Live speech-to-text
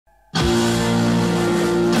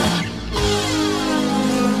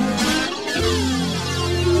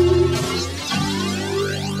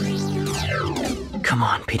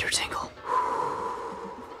Peter Tingle.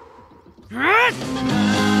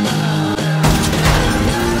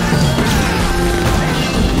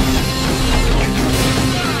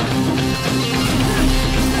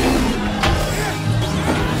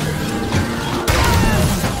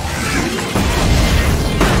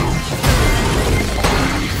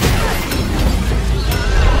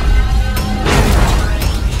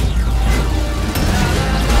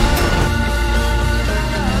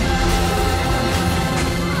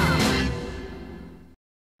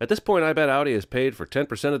 At this point, I bet Audi has paid for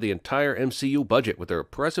 10% of the entire MCU budget with their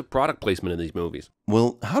oppressive product placement in these movies.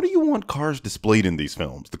 Well, how do you want cars displayed in these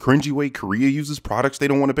films? The cringy way Korea uses products they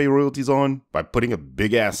don't want to pay royalties on? By putting a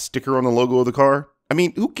big-ass sticker on the logo of the car? I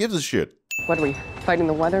mean, who gives a shit? What are we, fighting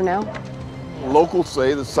the weather now? Locals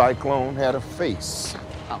say the cyclone had a face.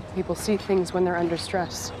 Oh, people see things when they're under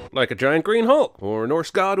stress. Like a giant green Hulk, or a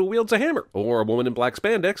Norse god who wields a hammer, or a woman in black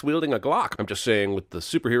spandex wielding a Glock. I'm just saying, with the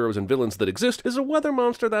superheroes and villains that exist, is a weather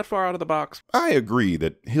monster that far out of the box? I agree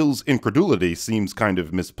that Hill's incredulity seems kind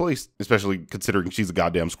of misplaced, especially considering she's a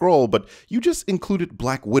goddamn Skrull, but you just included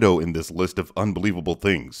Black Widow in this list of unbelievable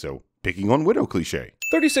things, so picking on Widow cliche.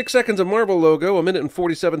 36 seconds of Marvel logo, a minute and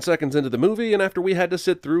 47 seconds into the movie, and after we had to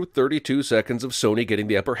sit through 32 seconds of Sony getting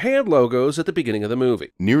the upper hand logos at the beginning of the movie.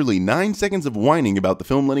 Nearly 9 seconds of whining about the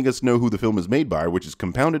film letting us know who the film is made by, which is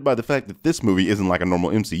compounded by the fact that this movie isn't like a normal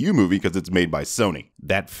MCU movie because it's made by Sony.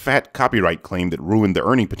 That fat copyright claim that ruined the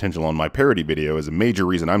earning potential on my parody video is a major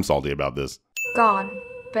reason I'm salty about this. Gone,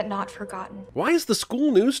 but not forgotten. Why is the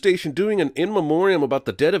school news station doing an in memoriam about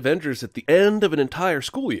the dead Avengers at the end of an entire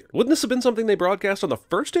school year? Wouldn't this have been something they broadcast on the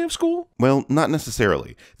first day of school? Well, not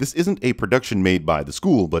necessarily. This isn't a production made by the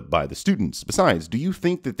school, but by the students. Besides, do you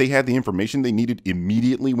think that they had the information they needed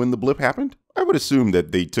immediately when the blip happened? I would assume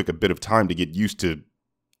that they took a bit of time to get used to,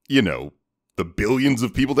 you know, the billions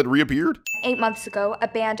of people that reappeared? 8 months ago, a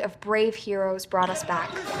band of brave heroes brought us back.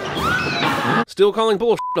 Still calling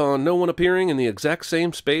bullshit on no one appearing in the exact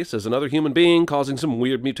same space as another human being causing some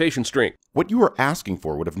weird mutation string. What you were asking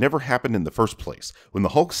for would have never happened in the first place. When the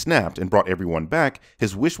Hulk snapped and brought everyone back,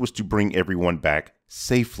 his wish was to bring everyone back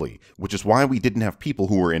safely, which is why we didn't have people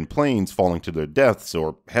who were in planes falling to their deaths,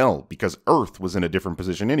 or hell, because Earth was in a different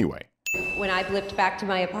position anyway. When I blipped back to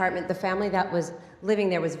my apartment, the family that was living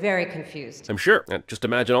there was very confused. I'm sure. And just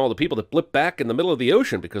imagine all the people that blipped back in the middle of the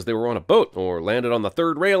ocean because they were on a boat, or landed on the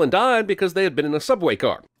third rail and died because they had been in a subway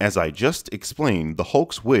car. As I just explained, the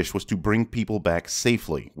Hulk's wish was to bring people back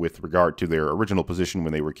safely with regard to their original position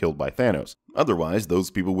when they were killed by Thanos. Otherwise,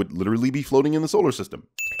 those people would literally be floating in the solar system.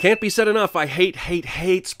 Can't be said enough. I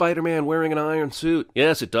hate Spider-Man wearing an iron suit.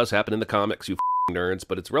 Yes, it does happen in the comics, you nerds,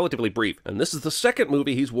 but it's relatively brief. And this is the second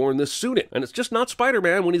movie he's worn this suit in, and it's just not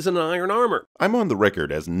Spider-Man when he's in iron armor. I'm on the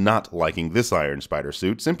record as not liking this Iron Spider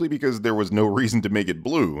suit simply because there was no reason to make it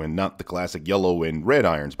blue and not the classic yellow and red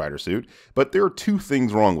Iron Spider suit, but there are two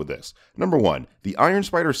things wrong with this. Number one, the Iron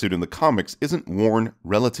Spider suit in the comics isn't worn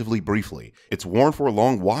relatively briefly. It's worn for a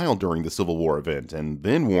long while during the Civil War event, and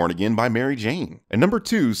then worn again by Mary Jane. And number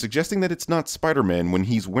two, suggesting that it's not Spider-Man when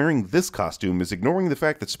he's wearing this costume is ignoring the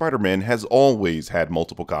fact that Spider-Man has always had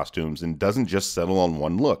multiple costumes and doesn't just settle on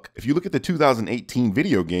one look. If you look at the 2018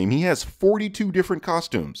 video game, he has 42 different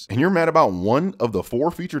costumes, and you're mad about one of the 4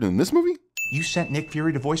 featured in this movie? You sent Nick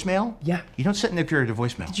Fury to voicemail? Yeah. You don't send Nick Fury to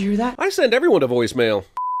voicemail. Did you hear that? I send everyone to voicemail.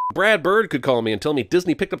 Brad Bird could call me and tell me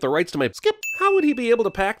Disney picked up the rights to my skip. How would he be able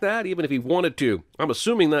to pack that, even if he wanted to? I'm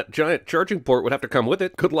assuming that giant charging port would have to come with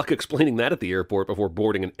it. Good luck explaining that at the airport before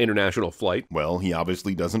boarding an international flight. Well, he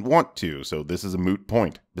obviously doesn't want to, so this is a moot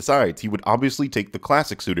point. Besides, he would obviously take the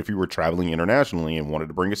classic suit if he were traveling internationally and wanted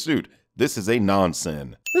to bring a suit. This is a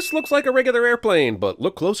non-sin. This looks like a regular airplane, but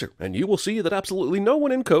look closer, and you will see that absolutely no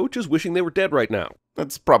one in coach is wishing they were dead right now.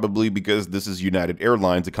 That's probably because this is United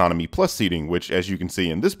Airlines Economy Plus seating, which, as you can see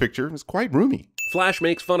in this picture, is quite roomy. Flash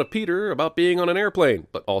makes fun of Peter about being on an airplane,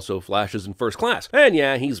 but also Flash is in first class. And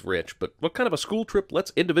yeah, he's rich, but what kind of a school trip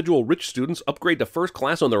lets individual rich students upgrade to first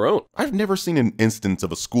class on their own? I've never seen an instance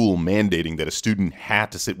of a school mandating that a student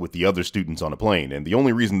had to sit with the other students on a plane, and the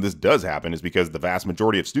only reason this does happen is because the vast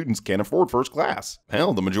majority of students can't afford first class.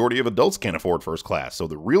 Hell, the majority of adults can't afford first class, so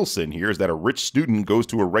the real sin here is that a rich student goes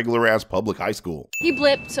to a regular-ass public high school. He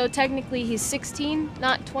blipped, so technically he's 16,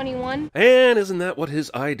 not 21. And isn't that what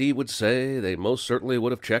his ID would say? They most certainly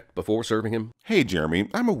would have checked before serving him. Hey Jeremy,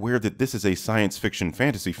 I'm aware that this is a science fiction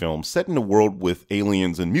fantasy film set in a world with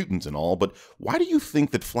aliens and mutants and all, but why do you think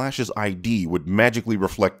that Flash's ID would magically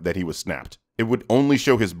reflect that he was snapped? It would only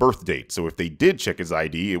show his birth date, so if they did check his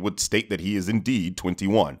ID, it would state that he is indeed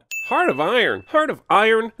 21. Heart of Iron. Heart of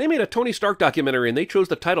Iron? They made a Tony Stark documentary and they chose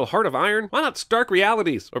the title Heart of Iron? Why not Stark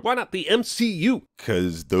Realities? Or why not the MCU?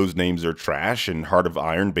 Because those names are trash and Heart of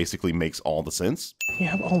Iron basically makes all the sense. We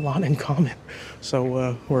have a lot in common.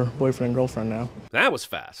 So, we're boyfriend and girlfriend now. That was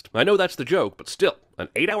fast. I know that's the joke, but still, an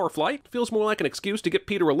 8-hour flight feels more like an excuse to get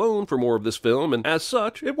Peter alone for more of this film, and as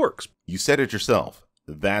such, it works. You said it yourself.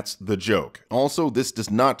 That's the joke. Also, this does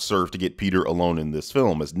not serve to get Peter alone in this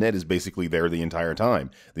film, as Ned is basically there the entire time.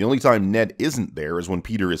 The only time Ned isn't there is when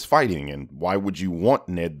Peter is fighting, and why would you want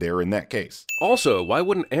Ned there in that case? Also, why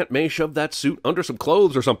wouldn't Aunt May shove that suit under some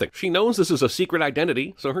clothes or something? She knows this is a secret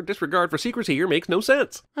identity, so her disregard for secrecy here makes no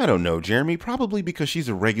sense. I don't know, Jeremy. Probably because she's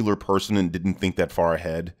a regular person and didn't think that far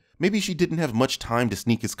ahead. Maybe she didn't have much time to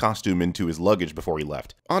sneak his costume into his luggage before he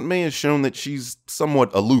left. Aunt May has shown that she's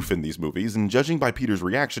somewhat aloof in these movies, and judging by Peter's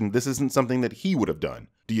reaction, this isn't something that he would have done.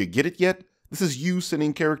 Do you get it yet? This is you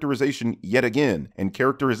sinning characterization yet again, and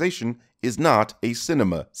characterization is not a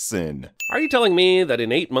cinema sin. Are you telling me that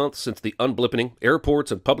in 8 months since the unblippening,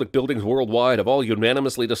 airports and public buildings worldwide have all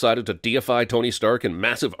unanimously decided to deify Tony Stark in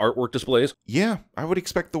massive artwork displays? Yeah, I would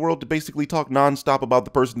expect the world to basically talk nonstop about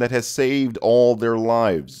the person that has saved all their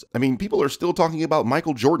lives. I mean, people are still talking about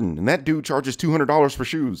Michael Jordan, and that dude charges $200 for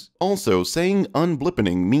shoes. Also, saying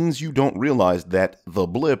unblippening means you don't realize that the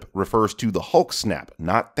blip refers to the Hulk snap,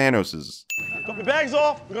 not Thanos's. Put the bags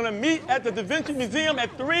off. We're gonna meet at the Da Vinci Museum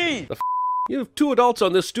at 3. You have 2 adults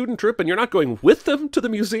on this student trip and you're not going with them to the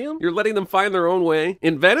museum? You're letting them find their own way?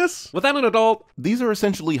 In Venice? Without an adult? These are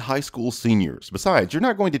essentially high school seniors. Besides, you're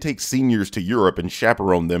not going to take seniors to Europe and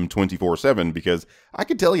chaperone them 24/7 because I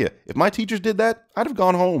can tell you, if my teachers did that, I'd have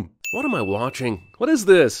gone home. What am I watching? What is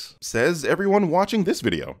this? Says everyone watching this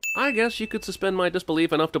video. I guess you could suspend my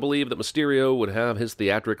disbelief enough to believe that Mysterio would have his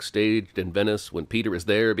theatrics staged in Venice when Peter is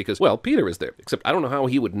there because, well, Peter is there. Except I don't know how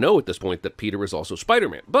he would know at this point that Peter is also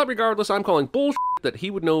Spider-Man. But regardless, I'm calling bullshit that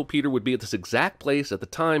he would know Peter would be at this exact place at the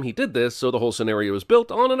time he did this, so the whole scenario is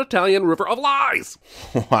built on an Italian river of lies.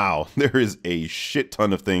 Wow, there is a shit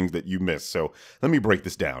ton of things that you missed, so let me break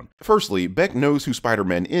this down. Firstly, Beck knows who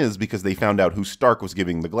Spider-Man is because they found out who Stark was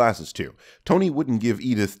giving the glasses to. Tony wouldn't give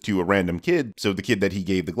Edith to a random kid, so the kid that he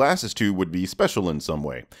gave the glasses to would be special in some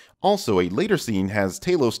way. Also, a later scene has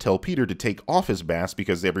Talos tell Peter to take off his mask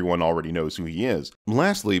because everyone already knows who he is.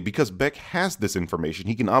 Lastly, because Beck has this information,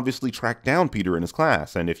 he can obviously track down Peter in his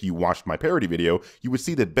class, and if you watched my parody video, you would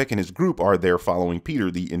see that Beck and his group are there following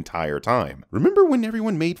Peter the entire time. Remember when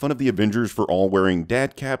everyone made fun of the Avengers for all wearing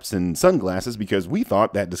dad caps and sunglasses because we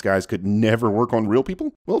thought that disguise could never work on real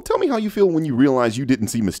people? Well, tell me how you feel when you realize you didn't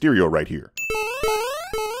see Mysterio right here.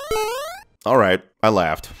 Alright, I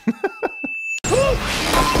laughed.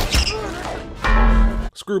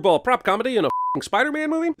 Screwball prop comedy in a Spider-Man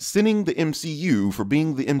movie? Sinning the MCU for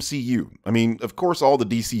being the MCU. I mean, of course all the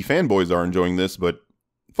DC fanboys are enjoying this, but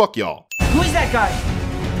fuck y'all. Who is that guy?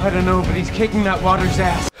 I don't know, but he's kicking that water's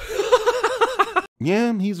ass.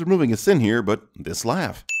 Yeah, he's removing a sin here, but this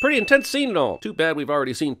laugh. Pretty intense scene and all. Too bad we've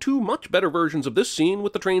already seen 2 much better versions of this scene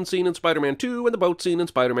with the train scene in Spider-Man 2 and the boat scene in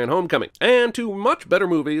Spider-Man Homecoming. And 2 much better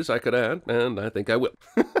movies I could add, and I think I will.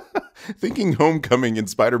 Thinking Homecoming and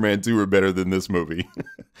Spider-Man 2 are better than this movie.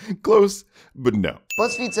 Close, but no.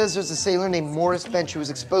 BuzzFeed says there's a sailor named Morris Bench who was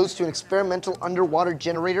exposed to an experimental underwater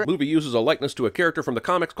generator. Movie uses a likeness to a character from the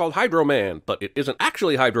comics called Hydro Man, but it isn't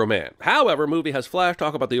actually Hydro Man. However, movie has Flash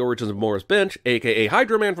talk about the origins of Morris Bench, aka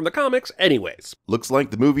Hydro Man from the comics, anyways. Looks like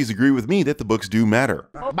the movies agree with me that the books do matter.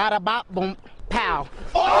 Bada bop boom pow.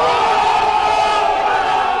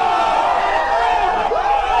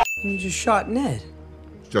 You just shot Ned.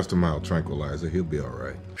 Just a mild tranquilizer. He'll be all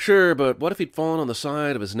right. Sure, but what if he'd fallen on the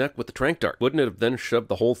side of his neck with the tranq dart? Wouldn't it have then shoved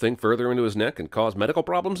the whole thing further into his neck and caused medical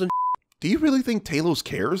problems and Do you really think Talos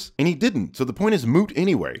cares? And he didn't, so the point is moot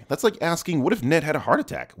anyway. That's like asking, what if Ned had a heart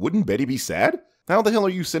attack? Wouldn't Betty be sad? How the hell are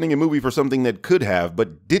you sending a movie for something that could have,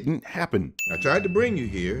 but didn't happen? I tried to bring you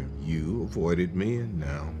here. You avoided me, and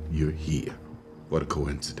now you're here. What a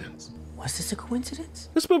coincidence. Was this a coincidence?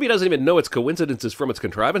 This movie doesn't even know its coincidences from its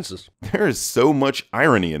contrivances. There is so much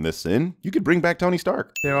irony in this sin. You could bring back Tony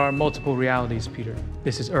Stark. There are multiple realities, Peter.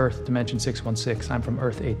 This is Earth, Dimension 616. I'm from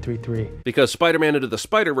Earth 833. Because Spider-Man Into the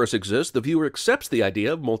Spider-Verse exists, the viewer accepts the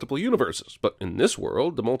idea of multiple universes. But in this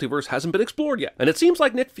world, the multiverse hasn't been explored yet. And it seems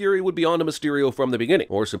like Nick Fury would be on to Mysterio from the beginning,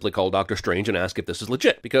 or simply call Doctor Strange and ask if this is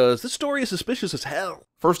legit, because this story is suspicious as hell.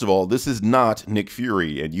 First of all, this is not Nick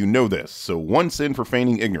Fury, and you know this, so 1 sin for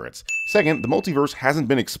feigning ignorance. Second, the multiverse hasn't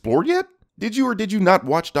been explored yet? Did you or did you not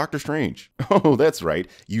watch Doctor Strange? Oh, that's right.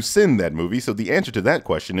 You sinned that movie, so the answer to that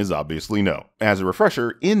question is obviously no. As a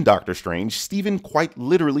refresher, in Doctor Strange, Stephen quite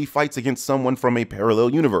literally fights against someone from a parallel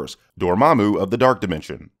universe, Dormammu of the Dark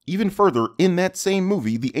Dimension. Even further, in that same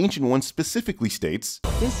movie, the Ancient One specifically states,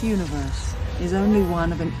 "This universe is only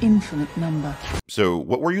one of an infinite number." So,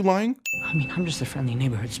 what were you lying? I mean, I'm just a friendly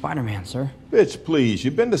neighborhood Spider-Man, sir. Bitch, please,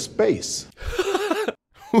 you've been to space.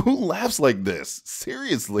 Who laughs like this?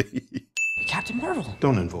 Seriously. Captain Marvel.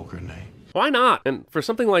 Don't invoke her name. Why not? And for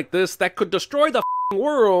something like this that could destroy the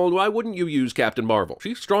world, why wouldn't you use Captain Marvel?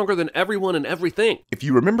 She's stronger than everyone and everything. If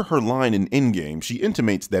you remember her line in Endgame, she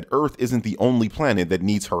intimates that Earth isn't the only planet that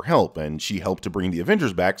needs her help, and she helped to bring the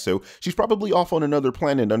Avengers back, so she's probably off on another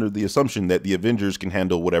planet under the assumption that the Avengers can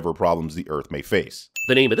handle whatever problems the Earth may face.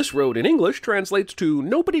 The name of this road in English translates to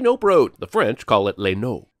Nobody Nope Road. The French call it Les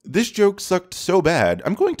No. This joke sucked so bad,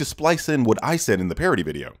 I'm going to splice in what I said in the parody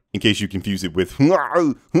video, in case you confuse it with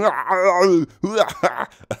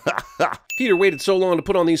Peter waited so long to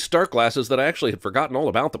put on these Stark glasses that I actually had forgotten all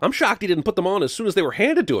about them. I'm shocked he didn't put them on as soon as they were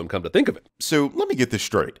handed to him, come to think of it. So let me get this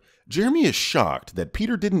straight. Jeremy is shocked that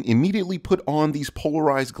Peter didn't immediately put on these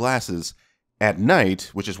polarized glasses at night,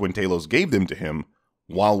 which is when Talos gave them to him,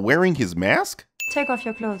 while wearing his mask? Take off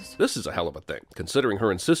your clothes. This is a hell of a thing, considering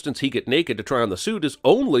her insistence he get naked to try on the suit is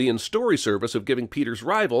only in story service of giving Peter's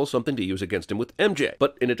rival something to use against him with MJ.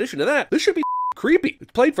 But in addition to that, this should be creepy.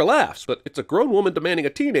 It's played for laughs, but it's a grown woman demanding a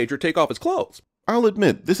teenager take off his clothes. I'll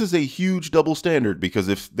admit, this is a huge double standard because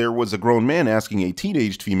if there was a grown man asking a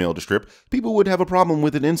teenaged female to strip, people would have a problem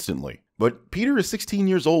with it instantly. But Peter is 16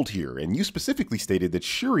 years old here, and you specifically stated that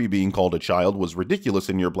Shuri being called a child was ridiculous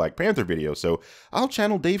in your Black Panther video, so I'll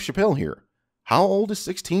channel Dave Chappelle here. How old is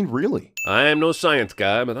 16 really? I'm no science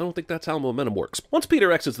guy, but I don't think that's how momentum works. Once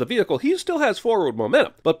Peter exits the vehicle, he still has forward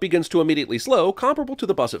momentum, but begins to immediately slow, comparable to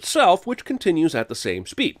the bus itself, which continues at the same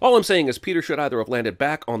speed. All I'm saying is Peter should either have landed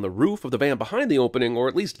back on the roof of the van behind the opening, or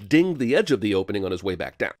at least dinged the edge of the opening on his way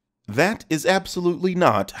back down. That is absolutely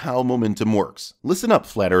not how momentum works. Listen up,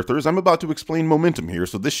 flat earthers, I'm about to explain momentum here,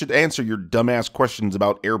 so this should answer your dumbass questions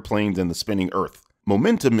about airplanes and the spinning earth.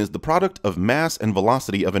 Momentum is the product of mass and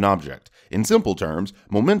velocity of an object. In simple terms,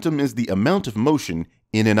 momentum is the amount of motion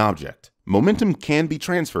in an object. Momentum can be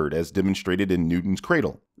transferred as demonstrated in Newton's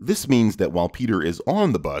cradle. This means that while Peter is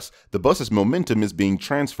on the bus's momentum is being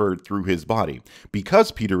transferred through his body.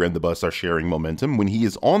 Because Peter and the bus are sharing momentum, when he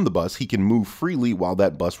is on the bus, he can move freely while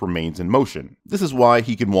that bus remains in motion. This is why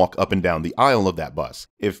he can walk up and down the aisle of that bus.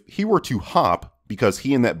 If he were to hop, because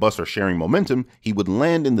he and that bus are sharing momentum, he would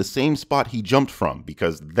land in the same spot he jumped from,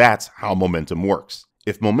 because that's how momentum works.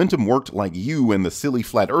 If momentum worked like you and the silly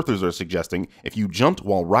flat earthers are suggesting, if you jumped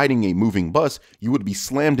while riding a moving bus, you would be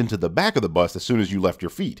slammed into the back of the bus as soon as you left your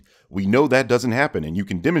feet. We know that doesn't happen, and you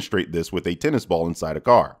can demonstrate this with a tennis ball inside a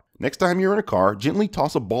car. Next time you're in a car, gently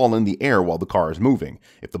toss a ball in the air while the car is moving.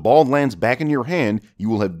 If the ball lands back in your hand, you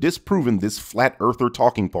will have disproven this flat earther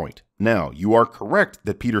talking point. Now, you are correct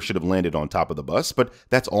that Peter should have landed on top of the bus, but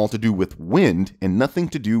that's all to do with wind and nothing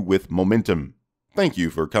to do with momentum. Thank you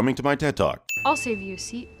for coming to my TED Talk. I'll save you a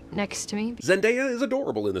seat next to me. Zendaya is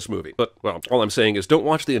adorable in this movie. But, well, all I'm saying is don't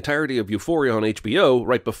watch the entirety of Euphoria on HBO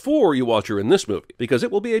right before you watch her in this movie, because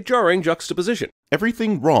it will be a jarring juxtaposition.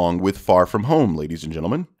 Everything wrong with Far From Home, ladies and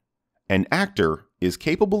gentlemen. An actor is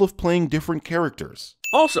capable of playing different characters.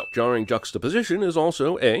 Also, jarring juxtaposition is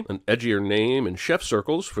also A, an edgier name in chef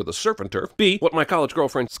circles for the surf and turf. B, what my college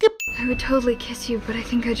girlfriend Skip. I would totally kiss you, but I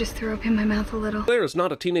think I just threw up in my mouth a little. There is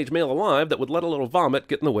not a teenage male alive that would let a little vomit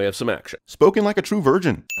get in the way of some action. Spoken like a true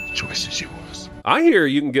virgin. Choice is yours. I hear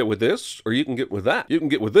you can get with this, or you can get with that. You can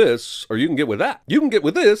get with this, or you can get with that. You can get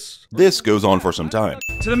with this. This goes on for some time.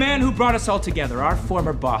 To the man who brought us all together, our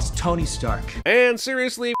former boss, Tony Stark. And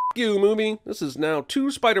seriously, you, movie. This is now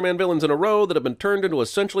 2 Spider-Man villains in a row that have been turned into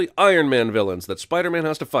essentially Iron Man villains that Spider-Man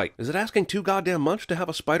has to fight. Is it asking too goddamn much to have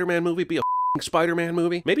a Spider-Man movie be a Spider-Man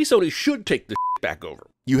movie? Maybe Sony should take this back over.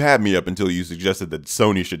 You had me up until you suggested that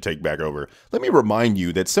Sony should take back over. Let me remind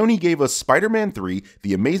you that Sony gave us Spider-Man 3,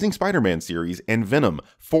 The Amazing Spider-Man series, and Venom,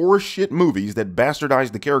 4 shit movies that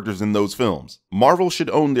bastardized the characters in those films. Marvel should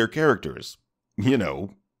own their characters. You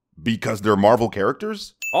know, because they're Marvel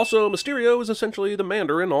characters? Also, Mysterio is essentially the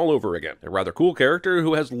Mandarin all over again. A rather cool character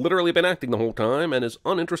who has literally been acting the whole time and is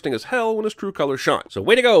uninteresting as hell when his true colors shine. So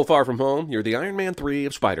way to go, Far From Home. You're the Iron Man 3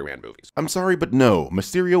 of Spider-Man movies. I'm sorry, but no.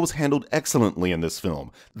 Mysterio was handled excellently in this film.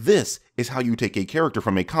 This is how you take a character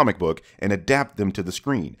from a comic book and adapt them to the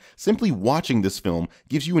screen. Simply watching this film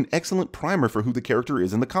gives you an excellent primer for who the character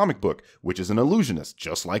is in the comic book, which is an illusionist,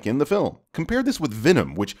 just like in the film. Compare this with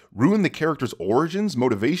Venom, which ruined the character's origins,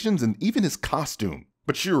 motivations, and even his costume.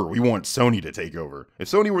 But sure, we want Sony to take over. If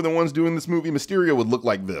Sony were the ones doing this movie, Mysterio would look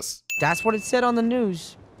like this. That's what it said on the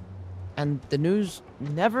news. And the news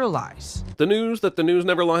never lies. The news that the news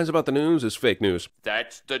never lies about the news is fake news.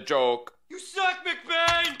 That's the joke. You suck,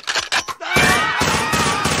 McBain!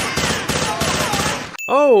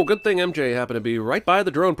 Oh, good thing MJ happened to be right by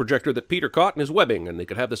the drone projector that Peter caught in his webbing, and they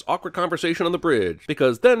could have this awkward conversation on the bridge.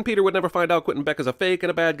 Because then Peter would never find out Quentin Beck is a fake and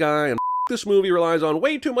a bad guy, and this movie relies on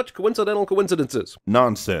way too much coincidental coincidences.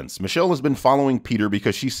 Nonsense. Michelle has been following Peter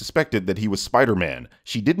because she suspected that he was Spider-Man.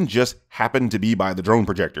 She didn't just happen to be by the drone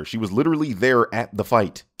projector. She was literally there at the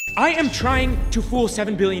fight. I am trying to fool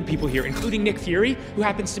 7 billion people here, including Nick Fury, who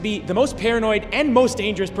happens to be the most paranoid and most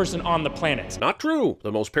dangerous person on the planet. Not true.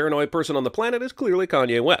 The most paranoid person on the planet is clearly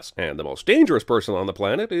Kanye West, and the most dangerous person on the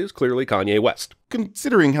planet is clearly Kanye West.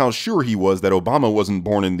 Considering how sure he was that Obama wasn't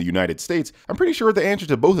born in the United States, I'm pretty sure the answer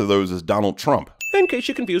to both of those is Donald Trump. In case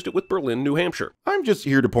you confused it with Berlin, New Hampshire. I'm just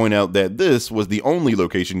here to point out that this was the only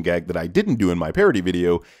location gag that I didn't do in my parody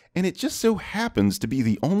video, and it just so happens to be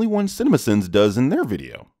the only one CinemaSins does in their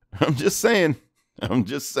video. I'm just saying. I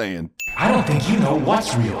don't think you know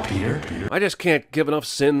what's real, Peter. I just can't give enough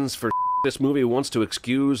sins for this movie wants to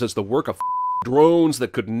excuse as the work of drones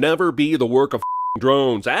that could never be the work of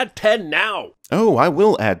drones. Add 10 now! Oh, I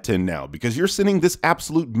will add 10 now, because you're sinning this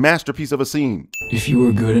absolute masterpiece of a scene. If you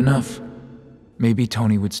were good enough, maybe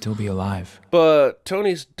Tony would still be alive. But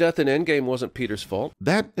Tony's death in Endgame wasn't Peter's fault.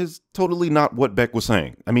 That is totally not what Beck was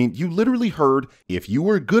saying. I mean, you literally heard, if you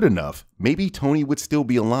were good enough, maybe Tony would still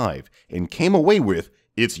be alive, and came away with,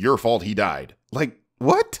 it's your fault he died. Like,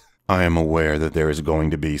 what? I am aware that there is going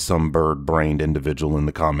to be some bird-brained individual in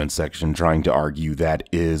the comment section trying to argue that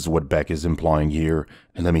is what Beck is implying here,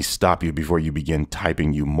 and let me stop you before you begin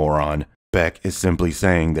typing, you moron. Beck is simply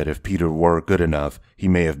saying that if Peter were good enough, he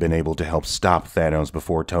may have been able to help stop Thanos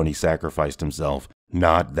before Tony sacrificed himself,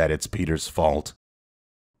 not that it's Peter's fault.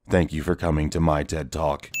 Thank you for coming to my TED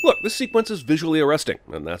Talk. Look, this sequence is visually arresting,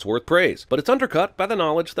 and that's worth praise, but it's undercut by the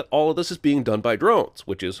knowledge that all of this is being done by drones,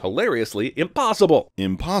 which is hilariously impossible.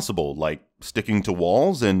 Impossible? Like sticking to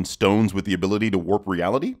walls and stones with the ability to warp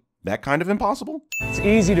reality? That kind of impossible? It's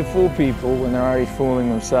easy to fool people when they're already fooling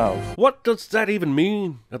themselves. What does that even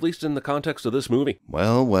mean? At least in the context of this movie.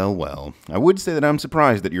 Well. I would say that I'm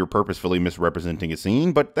surprised that you're purposefully misrepresenting a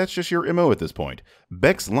scene, but that's just your MO at this point.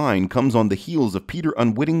 Beck's line comes on the heels of Peter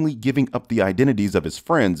unwittingly giving up the identities of his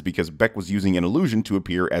friends because Beck was using an illusion to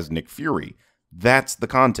appear as Nick Fury. That's the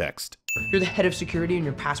context. You're the head of security and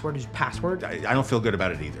your password is password? I don't feel good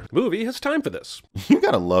about it either. Movie has time for this. You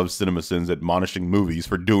gotta love CinemaSins admonishing movies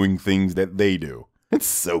for doing things that they do. It's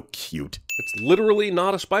so cute. It's literally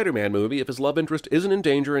not a Spider-Man movie if his love interest isn't in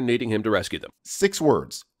danger and needing him to rescue them. 6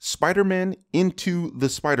 words. Spider-Man into the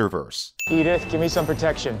Spider-Verse. Edith, give me some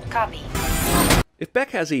protection. Copy. If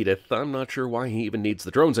Beck has Edith, I'm not sure why he even needs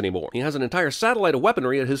the drones anymore. He has an entire satellite of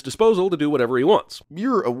weaponry at his disposal to do whatever he wants.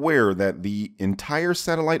 You're aware that the entire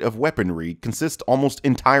satellite of weaponry consists almost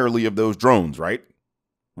entirely of those drones, right?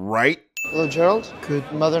 Right? Hello, Gerald. Could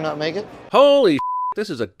Mother not make it? Holy this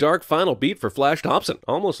is a dark final beat for Flash Thompson.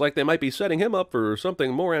 Almost like they might be setting him up for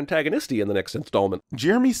something more antagonisty in the next installment.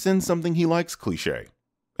 Jeremy sends something he likes cliche.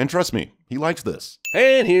 And trust me, he likes this.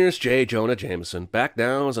 And here's J. Jonah Jameson, back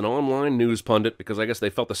now as an online news pundit, because I guess they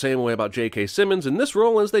felt the same way about J.K. Simmons in this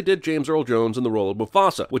role as they did James Earl Jones in the role of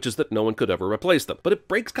Mufasa, which is that no one could ever replace them. But it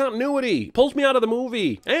breaks continuity, pulls me out of the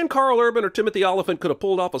movie, and Carl Urban or Timothy Olyphant could have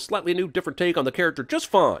pulled off a slightly new, different take on the character just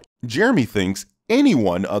fine. Jeremy thinks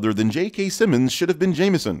anyone other than J.K. Simmons should have been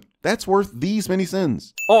Jameson. That's worth these many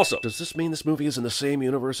sins. Also, does this mean this movie is in the same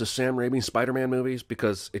universe as Sam Raimi's Spider-Man movies?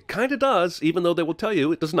 Because it kinda does, even though they will tell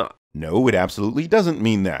you it does not. No, it absolutely doesn't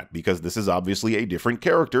mean that, because this is obviously a different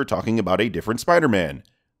character talking about a different Spider-Man.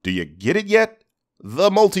 Do you get it yet?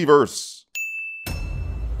 The multiverse.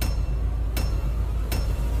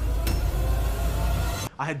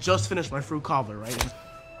 I had just finished my fruit cobbler, right?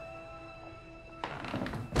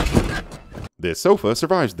 This sofa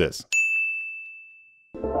survives this.